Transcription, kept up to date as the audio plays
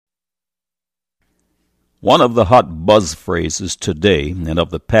One of the hot buzz phrases today and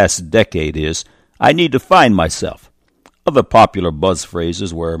of the past decade is, "I need to find myself." Other popular buzz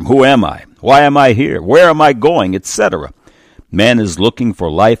phrases were, "Who am I? Why am I here? Where am I going?" etc. Man is looking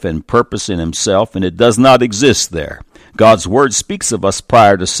for life and purpose in himself, and it does not exist there. God's Word speaks of us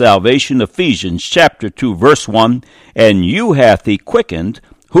prior to salvation. Ephesians chapter 2, verse 1, "And you hath he quickened,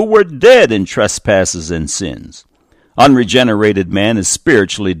 who were dead in trespasses and sins." Unregenerated man is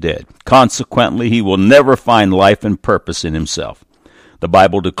spiritually dead. Consequently, he will never find life and purpose in himself. The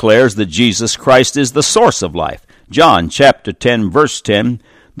Bible declares that Jesus Christ is the source of life. John chapter 10, verse 10,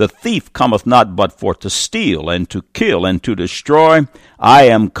 "The thief cometh not but for to steal, and to kill, and to destroy. I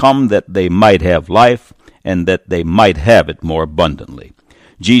am come that they might have life, and that they might have it more abundantly."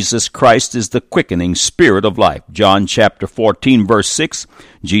 Jesus Christ is the quickening spirit of life. John chapter 14, verse 6,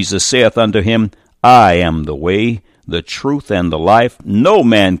 Jesus saith unto him, "I am the way, the truth, and the life. No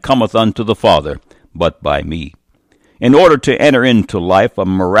man cometh unto the Father but by me." In order to enter into life, a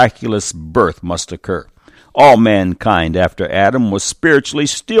miraculous birth must occur. All mankind after Adam was spiritually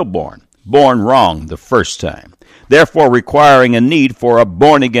stillborn, born wrong the first time, therefore requiring a need for a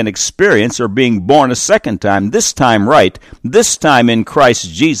born-again experience or being born a second time, this time right, this time in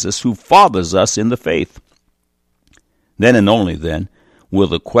Christ Jesus, who fathers us in the faith. Then and only then will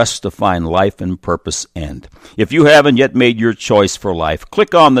the quest to find life and purpose end. If you haven't yet made your choice for life,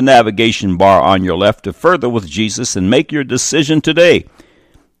 click on the navigation bar on your left to Further with Jesus and make your decision today.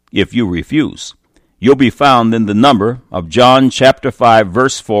 If you refuse, you'll be found in the number of John chapter 5,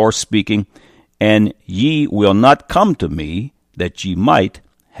 verse 4, speaking, "And ye will not come to me, that ye might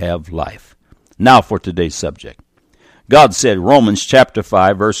have life." Now for today's subject. God said, Romans chapter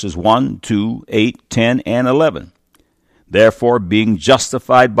 5, verses 1, 2, 8, 10, and 11. "Therefore, being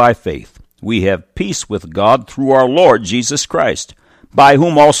justified by faith, we have peace with God through our Lord Jesus Christ, by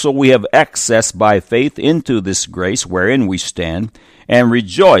whom also we have access by faith into this grace wherein we stand, and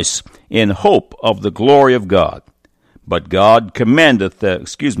rejoice in hope of the glory of God. But God commendeth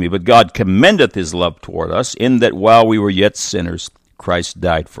his love toward us, in that while we were yet sinners, Christ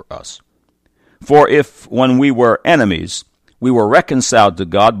died for us. For if, when we were enemies, we were reconciled to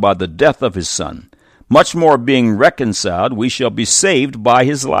God by the death of his Son, much more being reconciled, we shall be saved by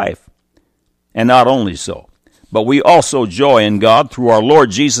his life. And not only so, but we also joy in God through our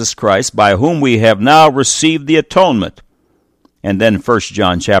Lord Jesus Christ, by whom we have now received the atonement." And then 1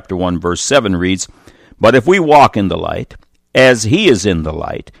 John chapter 1, verse 7 reads, "But if we walk in the light, as he is in the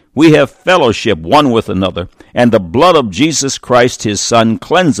light, we have fellowship one with another, and the blood of Jesus Christ his Son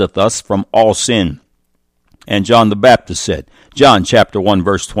cleanseth us from all sin." And John the Baptist said, John chapter 1,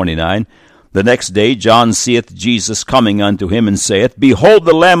 verse 29, "The next day John seeth Jesus coming unto him, and saith, Behold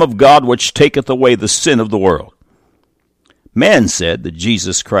the Lamb of God, which taketh away the sin of the world." Man said that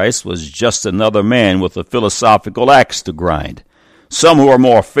Jesus Christ was just another man with a philosophical axe to grind. Some who are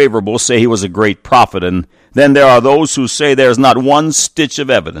more favorable say he was a great prophet, and then there are those who say there is not one stitch of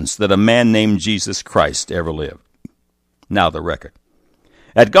evidence that a man named Jesus Christ ever lived. Now the record.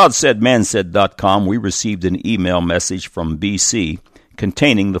 At GodSaidMansaid.com, we received an email message from BC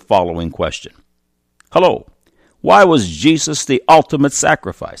containing the following question. "Hello, why was Jesus the ultimate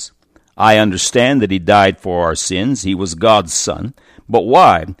sacrifice? I understand that he died for our sins. He was God's Son. But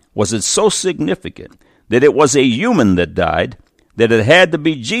why was it so significant that it was a human that died, that it had to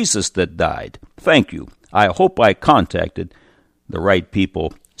be Jesus that died? Thank you. I hope I contacted the right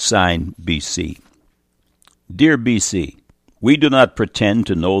people." Signed, BC. Dear BC, we do not pretend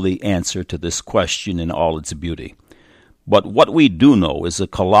to know the answer to this question in all its beauty. But what we do know is a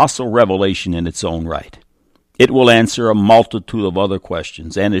colossal revelation in its own right. It will answer a multitude of other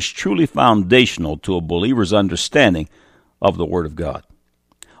questions and is truly foundational to a believer's understanding of the Word of God.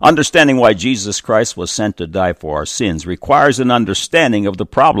 Understanding why Jesus Christ was sent to die for our sins requires an understanding of the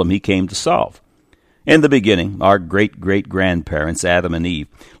problem he came to solve. In the beginning, our great-great-grandparents, Adam and Eve,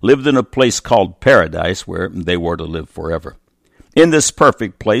 lived in a place called paradise where they were to live forever. In this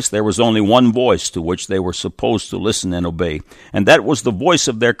perfect place, there was only one voice to which they were supposed to listen and obey, and that was the voice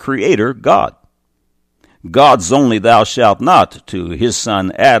of their Creator, God. God's only "thou shalt not" to his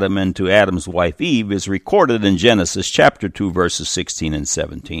son Adam and to Adam's wife Eve is recorded in Genesis chapter 2, verses 16 and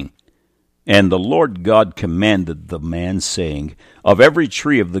 17. "And the Lord God commanded the man, saying, Of every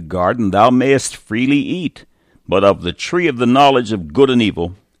tree of the garden thou mayest freely eat, but of the tree of the knowledge of good and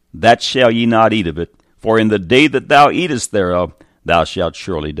evil, that shall ye not eat of it, for in the day that thou eatest thereof thou shalt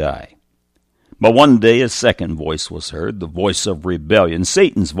surely die." But one day a second voice was heard, the voice of rebellion,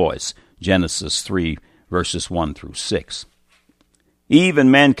 Satan's voice, Genesis 3, verses 1 through 6. Eve,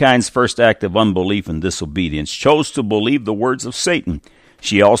 in mankind's first act of unbelief and disobedience, chose to believe the words of Satan.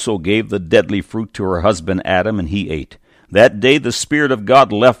 She also gave the deadly fruit to her husband Adam, and he ate. That day the Spirit of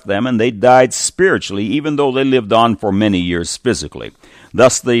God left them, and they died spiritually, even though they lived on for many years physically.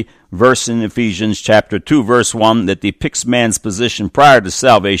 Thus the verse in Ephesians chapter 2, verse 1, that depicts man's position prior to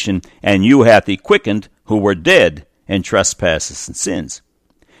salvation, and you hath he quickened, who were dead in trespasses and sins.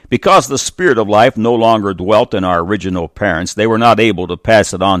 Because the Spirit of life no longer dwelt in our original parents, they were not able to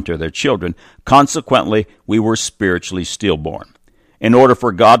pass it on to their children. Consequently, we were spiritually stillborn. In order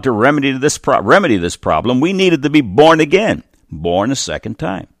for God to remedy this problem, we needed to be born again, born a second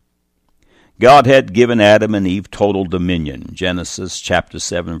time. God had given Adam and Eve total dominion, Genesis chapter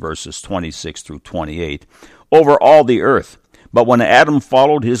 7, verses 26 through 28, over all the earth. But when Adam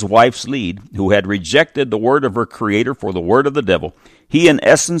followed his wife's lead, who had rejected the word of her Creator for the word of the devil, he in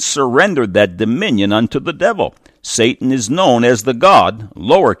essence surrendered that dominion unto the devil. Satan is known as the God,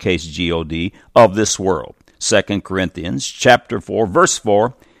 lowercase God, of this world. 2 Corinthians chapter 4, verse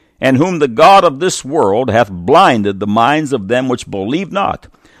 4, and whom the God of this world hath blinded the minds of them which believe not,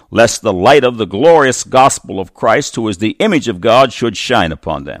 lest the light of the glorious gospel of Christ, who is the image of God, should shine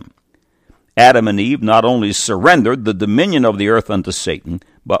upon them. Adam and Eve not only surrendered the dominion of the earth unto Satan,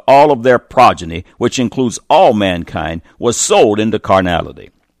 but all of their progeny, which includes all mankind, was sold into carnality.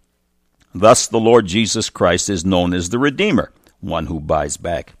 Thus the Lord Jesus Christ is known as the Redeemer, one who buys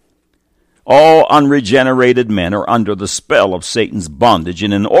back. All unregenerated men are under the spell of Satan's bondage,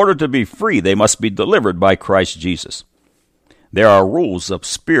 and in order to be free, they must be delivered by Christ Jesus. There are rules of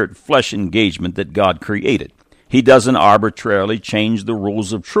spirit-flesh engagement that God created. He doesn't arbitrarily change the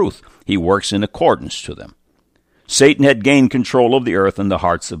rules of truth. He works in accordance to them. Satan had gained control of the earth and the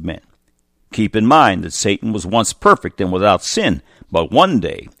hearts of men. Keep in mind that Satan was once perfect and without sin, but one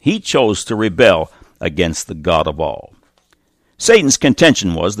day he chose to rebel against the God of all. Satan's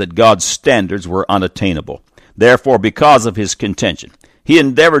contention was that God's standards were unattainable. Therefore, because of his contention, he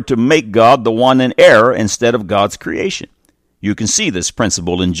endeavored to make God the one in error instead of God's creation. You can see this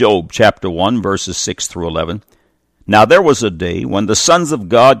principle in Job chapter 1, verses 6 through 11. Now there was a day when the sons of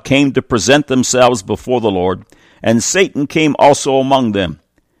God came to present themselves before the Lord, and Satan came also among them.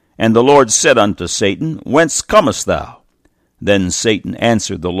 And the Lord said unto Satan, Whence comest thou? Then Satan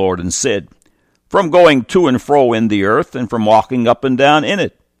answered the Lord and said, From going to and fro in the earth, and from walking up and down in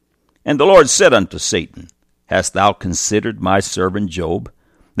it. And the Lord said unto Satan, Hast thou considered my servant Job,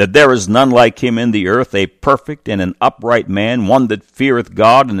 that there is none like him in the earth, a perfect and an upright man, one that feareth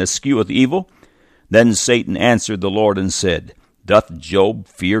God and escheweth evil? Then Satan answered the Lord and said, Doth Job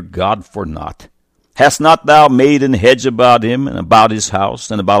fear God for naught? Hast not thou made an hedge about him, and about his house,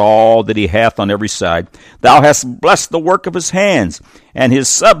 and about all that he hath on every side? Thou hast blessed the work of his hands, and his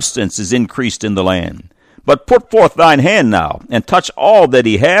substance is increased in the land. But put forth thine hand now, and touch all that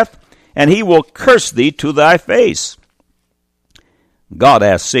he hath, and he will curse thee to thy face. God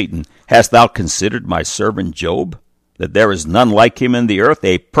asked Satan, Hast thou considered my servant Job, that there is none like him in the earth,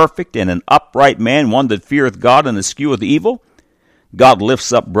 a perfect and an upright man, one that feareth God and escheweth evil? God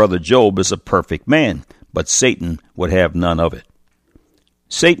lifts up brother Job as a perfect man, but Satan would have none of it.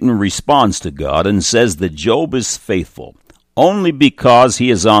 Satan responds to God and says that Job is faithful only because he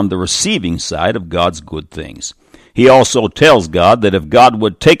is on the receiving side of God's good things. He also tells God that if God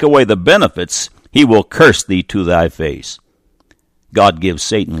would take away the benefits, he will curse thee to thy face. God gives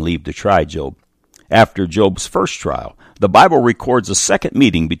Satan leave to try Job. After Job's first trial, the Bible records a second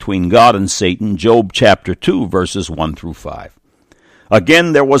meeting between God and Satan, Job chapter 2, verses 1 through 5.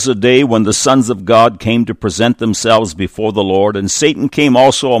 Again there was a day when the sons of God came to present themselves before the Lord, and Satan came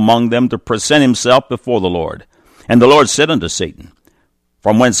also among them to present himself before the Lord. And the Lord said unto Satan,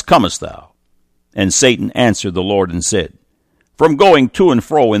 From whence comest thou? And Satan answered the Lord and said, From going to and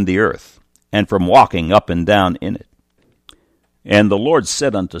fro in the earth, and from walking up and down in it. And the Lord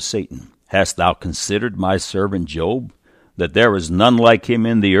said unto Satan, Hast thou considered my servant Job, that there is none like him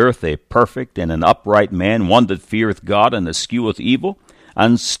in the earth, a perfect and an upright man, one that feareth God and escheweth evil?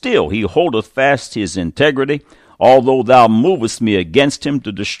 And still he holdeth fast his integrity, although thou movest me against him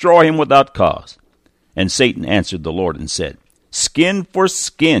to destroy him without cause. And Satan answered the Lord and said, Skin for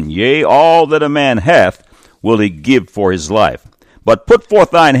skin, yea, all that a man hath will he give for his life. But put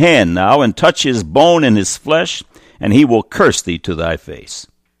forth thine hand now, and touch his bone and his flesh, and he will curse thee to thy face.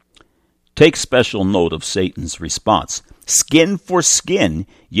 Take special note of Satan's response. Skin for skin,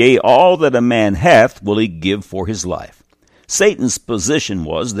 yea, all that a man hath will he give for his life. Satan's position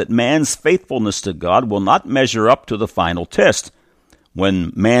was that man's faithfulness to God will not measure up to the final test.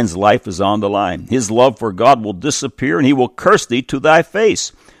 When man's life is on the line, his love for God will disappear, and he will curse thee to thy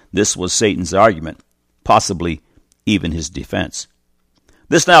face. This was Satan's argument, possibly even his defense.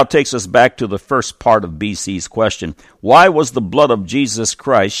 This now takes us back to the first part of BC's question. Why was the blood of Jesus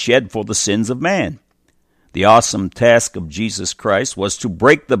Christ shed for the sins of man? The awesome task of Jesus Christ was to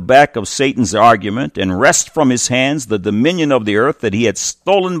break the back of Satan's argument and wrest from his hands the dominion of the earth that he had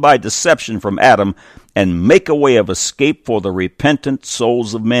stolen by deception from Adam and make a way of escape for the repentant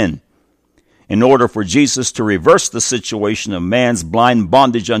souls of men. In order for Jesus to reverse the situation of man's blind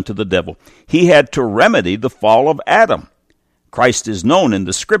bondage unto the devil, he had to remedy the fall of Adam. Christ is known in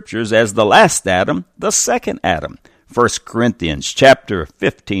the Scriptures as the last Adam, the second Adam. 1 Corinthians chapter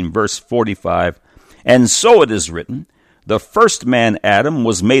 15, verse 45. And so it is written, the first man Adam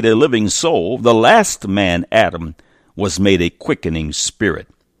was made a living soul, the last man Adam was made a quickening spirit.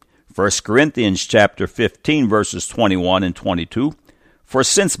 1 Corinthians chapter 15, verses 21 and 22. For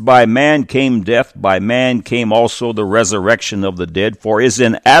since by man came death, by man came also the resurrection of the dead. For as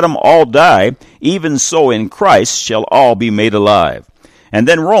in Adam all die, even so in Christ shall all be made alive. And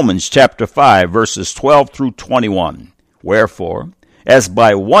then Romans chapter 5, verses 12 through 21. Wherefore, as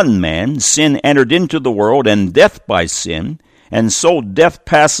by one man sin entered into the world, and death by sin, and so death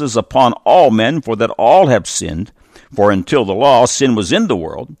passes upon all men, for that all have sinned. For until the law, sin was in the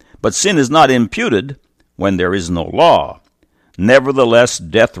world, but sin is not imputed when there is no law. Nevertheless,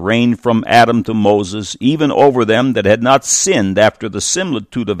 death reigned from Adam to Moses, even over them that had not sinned after the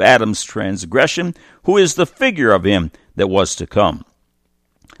similitude of Adam's transgression, who is the figure of him that was to come.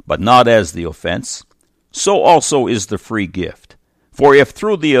 But not as the offense, so also is the free gift. For if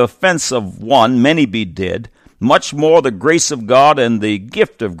through the offense of one many be dead, much more the grace of God and the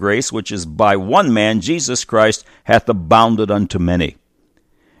gift of grace, which is by one man, Jesus Christ, hath abounded unto many.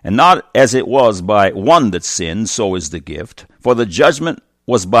 And not as it was by one that sinned, so is the gift. For the judgment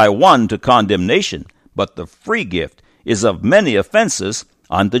was by one to condemnation, but the free gift is of many offenses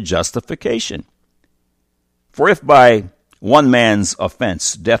unto justification. For if by one man's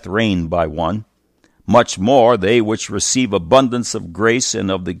offense death reigned by one, much more they which receive abundance of grace and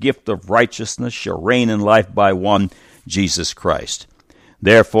of the gift of righteousness shall reign in life by one, Jesus Christ.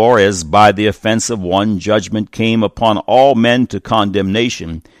 Therefore, as by the offense of one judgment came upon all men to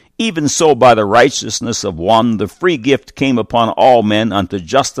condemnation, even so by the righteousness of one the free gift came upon all men unto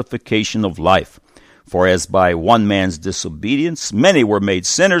justification of life. For as by one man's disobedience many were made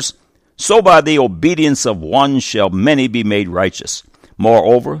sinners, so by the obedience of one shall many be made righteous.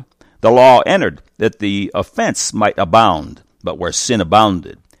 Moreover, the law entered, that the offense might abound. But where sin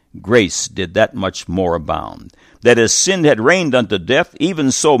abounded, grace did that much more abound. That as sin had reigned unto death,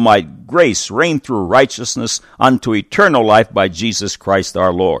 even so might grace reign through righteousness unto eternal life by Jesus Christ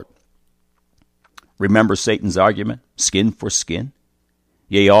our Lord. Remember Satan's argument, skin for skin?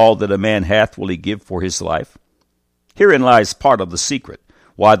 Yea, all that a man hath will he give for his life. Herein lies part of the secret,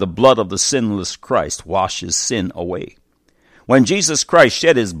 why the blood of the sinless Christ washes sin away. When Jesus Christ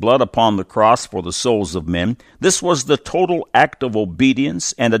shed his blood upon the cross for the souls of men, this was the total act of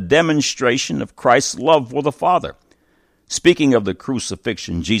obedience and a demonstration of Christ's love for the Father. Speaking of the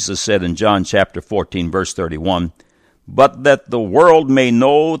crucifixion, Jesus said in John chapter 14, verse 31, But that the world may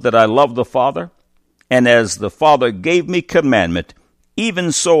know that I love the Father, and as the Father gave me commandment,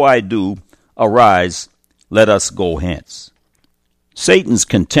 even so I do. Arise, let us go hence. Satan's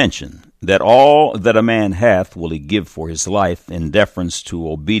contention that all that a man hath will he give for his life in deference to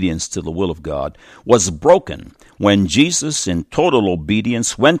obedience to the will of God was broken when Jesus in total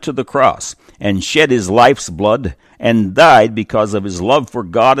obedience went to the cross and shed his life's blood and died because of his love for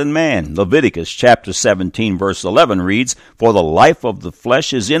God and man. Leviticus chapter 17 verse 11 reads, For the life of the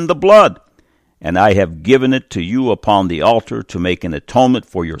flesh is in the blood, and I have given it to you upon the altar to make an atonement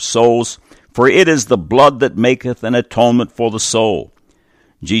for your souls, for it is the blood that maketh an atonement for the soul.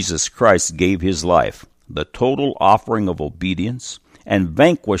 Jesus Christ gave his life, the total offering of obedience, and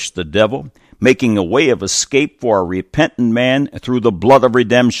vanquished the devil, making a way of escape for a repentant man through the blood of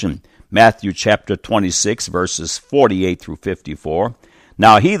redemption. Matthew chapter 26, verses 48 through 54.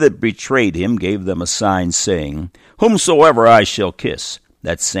 Now he that betrayed him gave them a sign, saying, Whomsoever I shall kiss,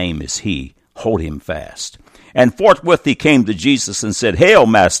 that same is he. Hold him fast. And forthwith he came to Jesus and said, Hail,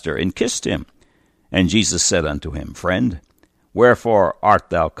 Master, and kissed him. And Jesus said unto him, Friend, wherefore art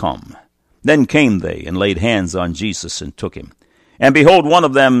thou come? Then came they, and laid hands on Jesus, and took him. And behold, one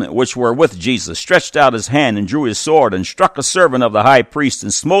of them which were with Jesus stretched out his hand, and drew his sword, and struck a servant of the high priest,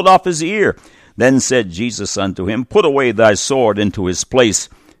 and smote off his ear. Then said Jesus unto him, Put away thy sword into his place,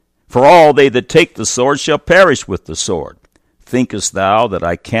 for all they that take the sword shall perish with the sword. Thinkest thou that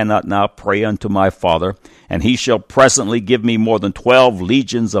I cannot now pray unto my Father, and he shall presently give me more than 12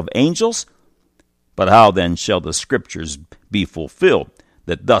 legions of angels? But how then shall the Scriptures be fulfilled,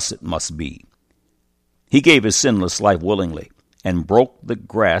 that thus it must be? He gave his sinless life willingly, and broke the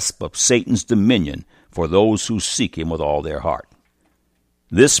grasp of Satan's dominion for those who seek him with all their heart.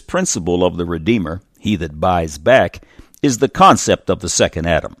 This principle of the Redeemer, he that buys back, is the concept of the second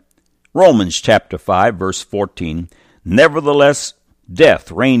Adam. Romans chapter 5, verse 14, Nevertheless,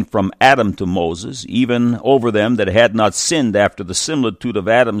 death reigned from Adam to Moses, even over them that had not sinned after the similitude of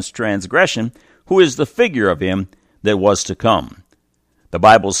Adam's transgression, who is the figure of him that was to come. The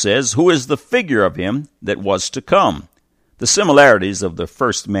Bible says, who is the figure of him that was to come? The similarities of the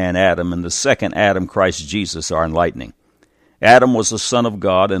first man Adam and the second Adam, Christ Jesus, are enlightening. Adam was the Son of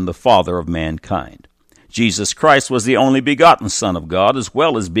God and the Father of mankind. Jesus Christ was the only begotten Son of God, as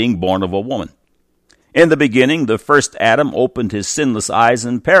well as being born of a woman. In the beginning, the first Adam opened his sinless eyes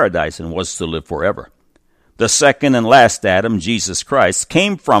in paradise and was to live forever. The second and last Adam, Jesus Christ,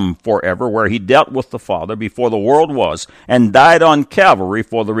 came from forever, where he dealt with the Father before the world was, and died on Calvary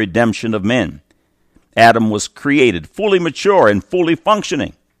for the redemption of men. Adam was created fully mature and fully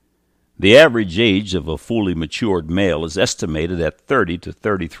functioning. The average age of a fully matured male is estimated at 30 to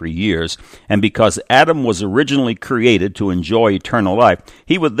 33 years, and because Adam was originally created to enjoy eternal life,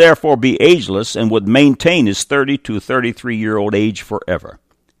 he would therefore be ageless and would maintain his 30 to 33-year-old age forever.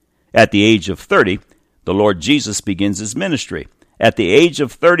 At the age of 30, the Lord Jesus begins his ministry. At the age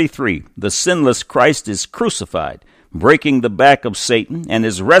of 33, the sinless Christ is crucified, breaking the back of Satan, and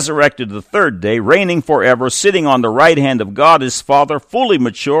is resurrected the third day, reigning forever, sitting on the right hand of God his Father, fully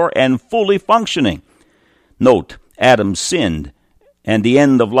mature and fully functioning. Note, Adam sinned, and the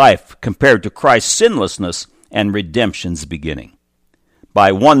end of life compared to Christ's sinlessness and redemption's beginning.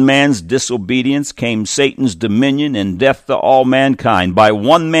 By one man's disobedience came Satan's dominion and death to all mankind. By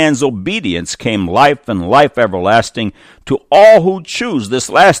one man's obedience came life and life everlasting to all who choose this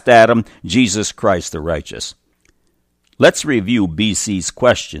last Adam, Jesus Christ the righteous. Let's review BC's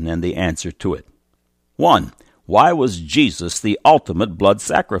question and the answer to it. 1. Why was Jesus the ultimate blood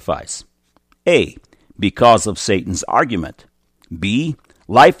sacrifice? A. Because of Satan's argument. B.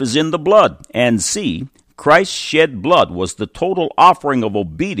 Life is in the blood. And C. Christ's shed blood was the total offering of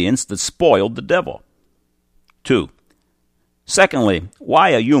obedience that spoiled the devil. 2. Secondly, why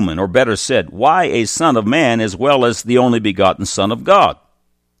a human, or better said, why a son of man as well as the only begotten Son of God?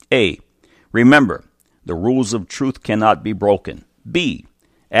 A. Remember, the rules of truth cannot be broken. B.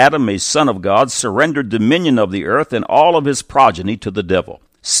 Adam, a son of God, surrendered dominion of the earth and all of his progeny to the devil.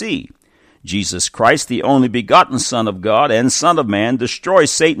 C. Jesus Christ, the only begotten Son of God and Son of Man, destroys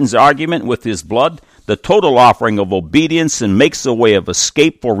Satan's argument with his blood, the total offering of obedience, and makes a way of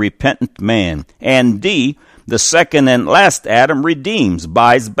escape for repentant man. And D. The second and last Adam redeems,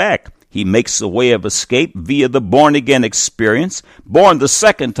 buys back. He makes a way of escape via the born-again experience, born the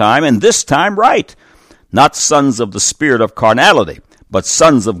second time, and this time right. Not sons of the spirit of carnality, but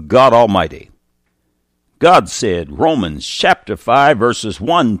sons of God Almighty. God said, Romans chapter 5, verses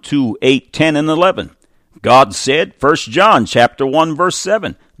 1, 2, 8, 10, and 11. God said, 1 John chapter 1, verse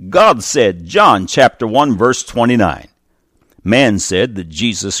 7. God said, John chapter 1, verse 29. Man said that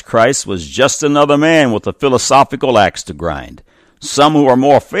Jesus Christ was just another man with a philosophical axe to grind. Some who are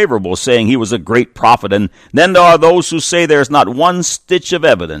more favorable saying he was a great prophet, and then there are those who say there is not one stitch of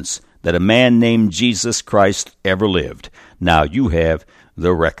evidence that a man named Jesus Christ ever lived. Now you have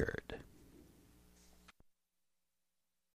the record.